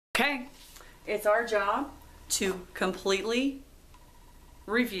Okay, it's our job to completely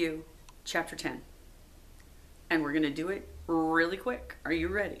review chapter 10. And we're going to do it really quick. Are you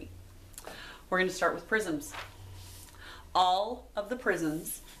ready? We're going to start with prisms. All of the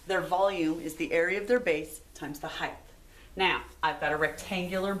prisms, their volume is the area of their base times the height. Now, I've got a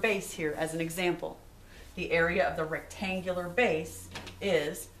rectangular base here as an example. The area of the rectangular base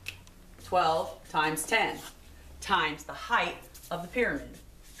is 12 times 10 times the height of the pyramid.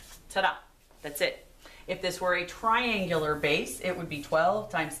 Ta-da! That's it. If this were a triangular base, it would be 12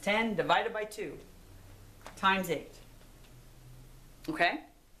 times 10 divided by 2 times 8. Okay?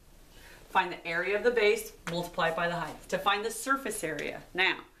 Find the area of the base, multiply it by the height. To find the surface area.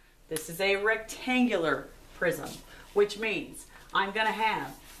 Now, this is a rectangular prism, which means I'm going to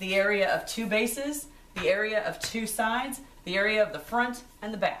have the area of two bases, the area of two sides, the area of the front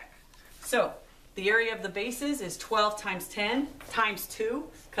and the back. So, the area of the bases is 12 times 10 times 2,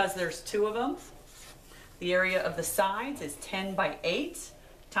 because there's two of them. The area of the sides is 10 by 8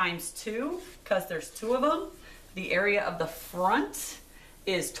 times 2, because there's two of them. The area of the front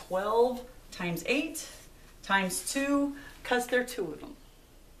is 12 times 8 times 2, because there are two of them.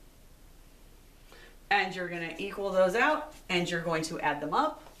 And you're going to equal those out, and you're going to add them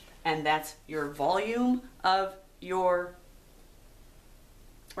up, and that's your volume of your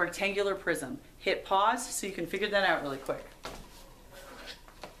rectangular prism. Hit pause so you can figure that out really quick.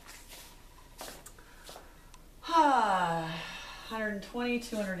 120,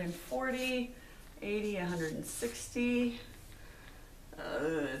 240, 80, 160,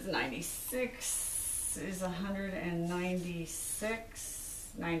 96 is 196,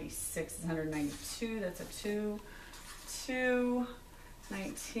 96 is 192, that's a 2, 2,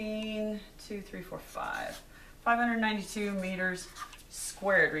 19, 2, 3, 4, 5. 592 meters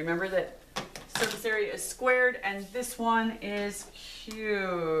squared. Remember that surface area is squared and this one is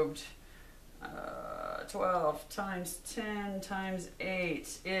cubed. 12 times 10 times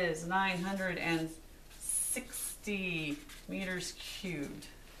 8 is 960 meters cubed.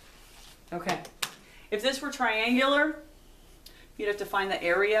 Okay, if this were triangular, you'd have to find the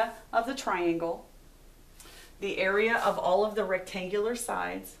area of the triangle, the area of all of the rectangular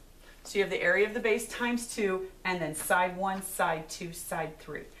sides. So you have the area of the base times 2, and then side 1, side 2, side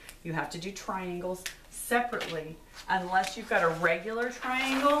 3. You have to do triangles separately unless you've got a regular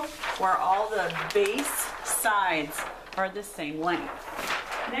triangle where all the base sides are the same length.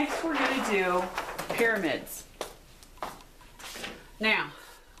 Next we're going to do pyramids. Now,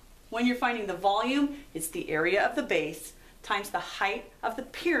 when you're finding the volume, it's the area of the base times the height of the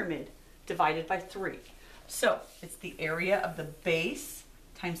pyramid divided by 3. So it's the area of the base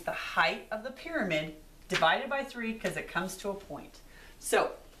times the height of the pyramid divided by 3 because it comes to a point.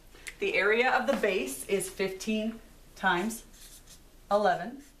 So the area of the base is 15 times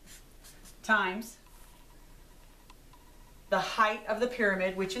 11 times the height of the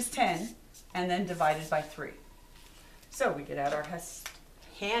pyramid, which is 10, and then divided by 3. So we get out our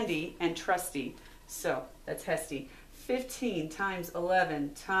handy and trusty. So that's Hesty. 15 times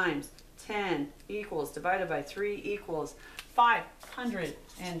 11 times 10 equals, divided by 3 equals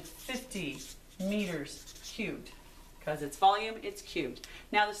 550 meters cubed. Because it's volume, it's cubed.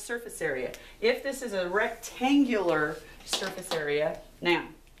 Now the surface area. If this is a rectangular surface area, now,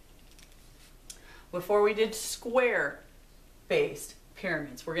 before we did square-based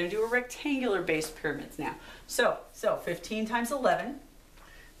pyramids, we're going to do a rectangular-based pyramids now. So 15 times 11,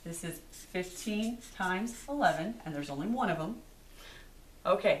 this is 15 times 11, and there's only one of them.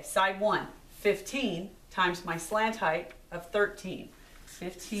 Okay, side 1, 15 times my slant height of 13.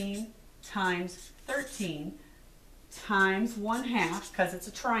 15 times 13 times 1/2, because it's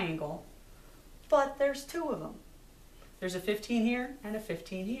a triangle, but there's two of them. There's a 15 here and a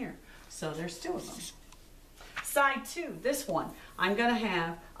 15 here, so there's two of them. Side 2, this one, I'm going to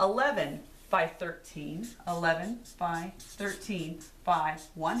have 11 by 13, 11 by 13 by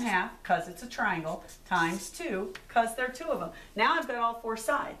 1/2, because it's a triangle, times 2, because there are two of them. Now I've got all four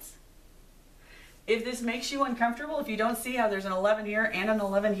sides. If this makes you uncomfortable, if you don't see how there's an 11 here and an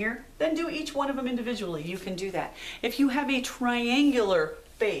 11 here, then do each one of them individually. You can do that. If you have a triangular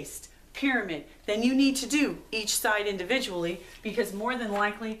based pyramid, then you need to do each side individually, because more than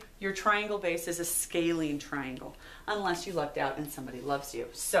likely your triangle base is a scalene triangle, unless you lucked out and somebody loves you.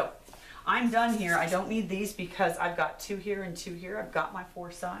 So I'm done here. I don't need these because I've got 2 here and 2 here. I've got my 4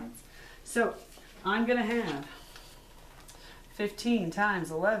 sides. So I'm going to have 15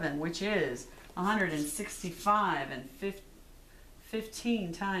 times 11, which is 165, and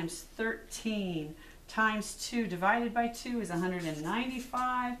 15 times 13 times 2 divided by 2 is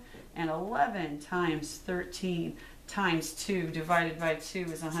 195, and 11 times 13 times 2 divided by 2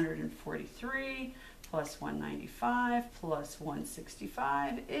 is 143, plus 195 plus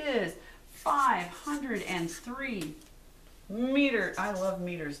 165 is 503 meters. I love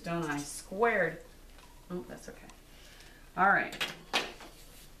meters, don't I? Squared. Oh, that's okay. All right.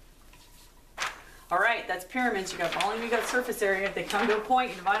 All right, that's pyramids. You got volume, you got surface area. If they come to a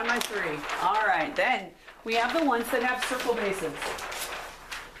point, you divide them by 3. All right, then we have the ones that have circle bases.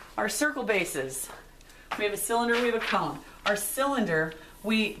 Our circle bases. We have a cylinder, we have a cone. Our cylinder,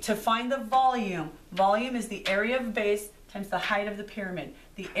 to find the volume is the area of base times the height of the pyramid.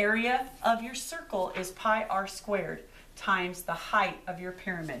 The area of your circle is pi r squared times the height of your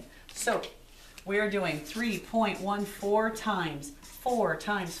pyramid. So we are doing 3.14 times 4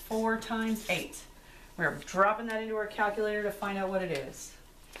 times 4 times 8. We're dropping that into our calculator to find out what it is.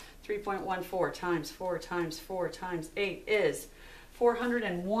 3.14 times 4 times 4 times 8 is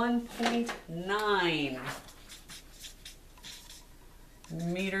 401.9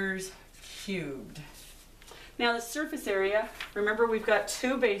 meters cubed. Now the surface area, remember we've got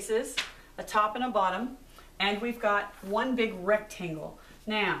 2 bases, a top and a bottom, and we've got one big rectangle.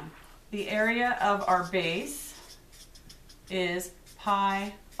 Now, the area of our base is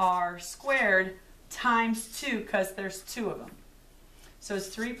pi r squared times 2, because there's 2 of them. So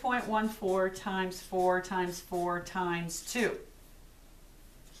it's 3.14 times 4 times 4 times 2.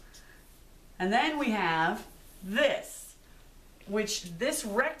 And then we have this, which this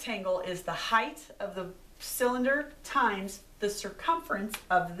rectangle is the height of the cylinder times the circumference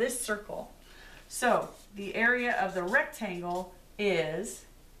of this circle. So the area of the rectangle is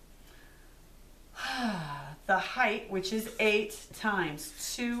the height, which is 8 times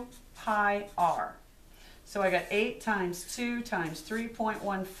 2 pi r. So I got 8 times 2 times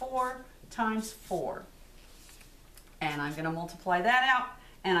 3.14 times 4. And I'm going to multiply that out,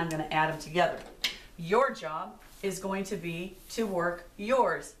 and I'm going to add them together. Your job is going to be to work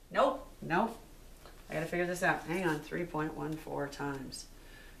yours. Nope. I got to figure this out. Hang on. 3.14 times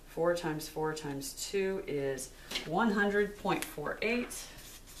 4 times 4 times 2 is 100.48.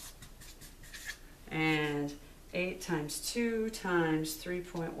 And 8 times 2 times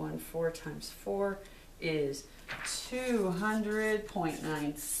 3.14 times 4 is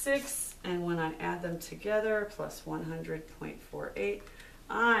 200.96. And when I add them together, plus 100.48,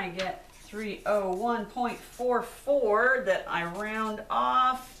 I get 301.44 that I round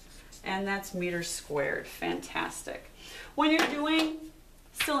off, and that's meters squared. Fantastic. When you're doing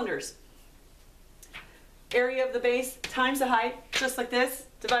cylinders, area of the base times the height, just like this,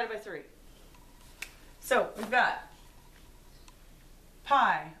 divided by 3. So we've got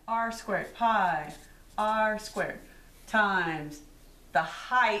pi r squared times the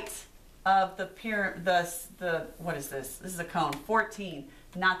height of the pyramid, what is this? This is a cone, 14,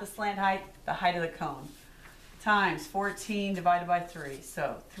 not the slant height, the height of the cone, times 14 divided by 3.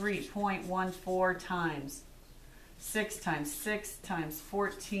 So 3.14 times 6 times 6 times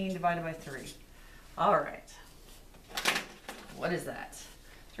 14 divided by 3. All right. What is that?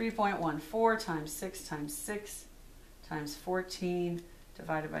 3.14 times 6 times 6 times 14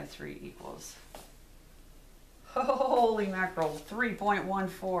 divided by 3 equals, holy mackerel,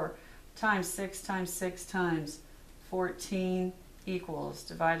 3.14 times 6 times 6 times 14 equals,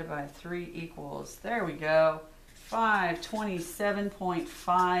 divided by 3 equals, there we go,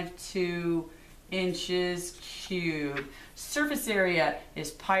 527.52 inches cubed. Surface area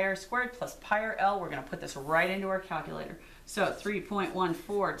is pi r squared plus pi r L. We're going to put this right into our calculator. So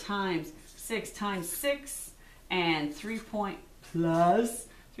 3.14 times 6 times 6 and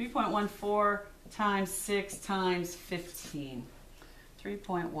 3.14 times 6 times 15.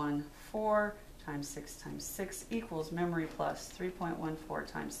 3.14 times 6 times 6 equals memory plus 3.14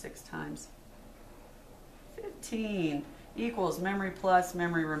 times 6 times 15 equals memory plus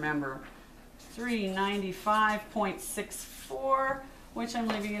memory remember 395.64, which I'm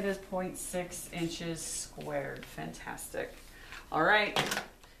leaving it as 0.6 inches squared. Fantastic. All right,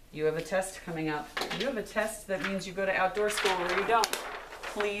 you have a test coming up. You have a test that means you go to outdoor school or you don't.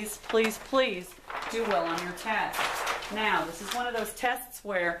 Please, please, please do well on your test. Now, this is one of those tests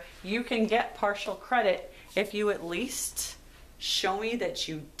where you can get partial credit if you at least show me that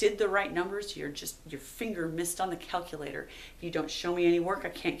you did the right numbers. Your finger missed on the calculator. If you don't show me any work, I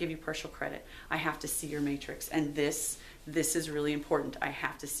can't give you partial credit. I have to see your matrix, and this is really important. I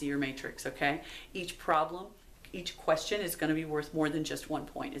have to see your matrix, okay? Each problem, each question is going to be worth more than just 1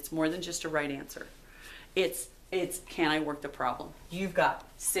 point. It's more than just a right answer. It's can I work the problem? You've got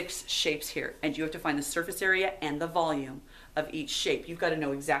 6 shapes here, and you have to find the surface area and the volume of each shape. You've got to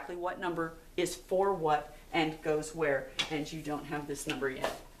know exactly what number is for what and goes where, and you don't have this number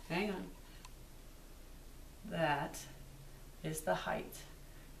yet. Hang on. that is the height.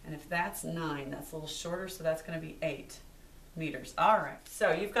 And if that's 9, that's a little shorter, so that's going to be 8 meters. All right,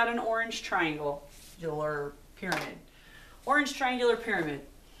 so you've got an orange triangular pyramid. Orange triangular pyramid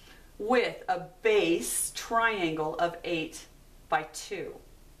with a base triangle of 8 by 2.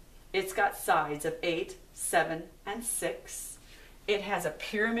 It's got sides of 8, 7, and 6. It has a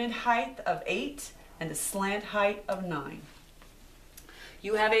pyramid height of 8 and a slant height of 9.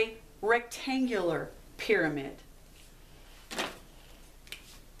 You have a rectangular pyramid.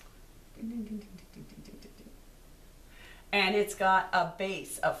 And it's got a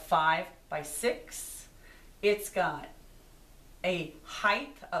base of 5 by 6. It's got a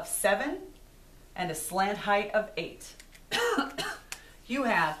height of 7 and a slant height of 8. You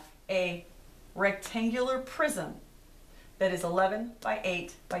have a rectangular prism that is 11 by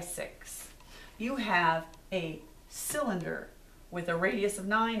 8 by 6. You have a cylinder with a radius of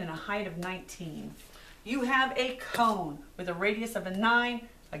 9 and a height of 19. You have a cone with a radius of a 9,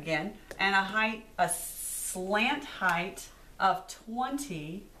 again, and a slant height of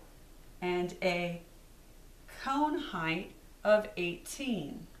 20 and a cone height of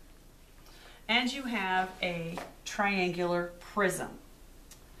 18. And you have a triangular prism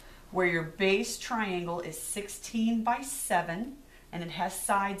where your base triangle is 16 by 7 and it has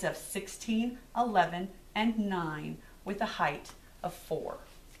sides of 16, 11, and 9 with a height of 4.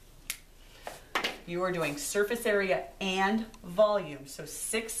 You are doing surface area and volume. So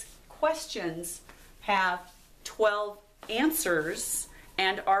 6 questions have 12 answers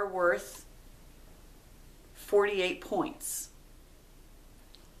and are worth 48 points.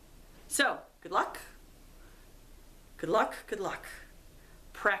 So, good luck. Good luck, good luck.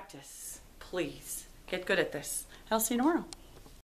 Practice, please. Get good at this. I'll see you tomorrow.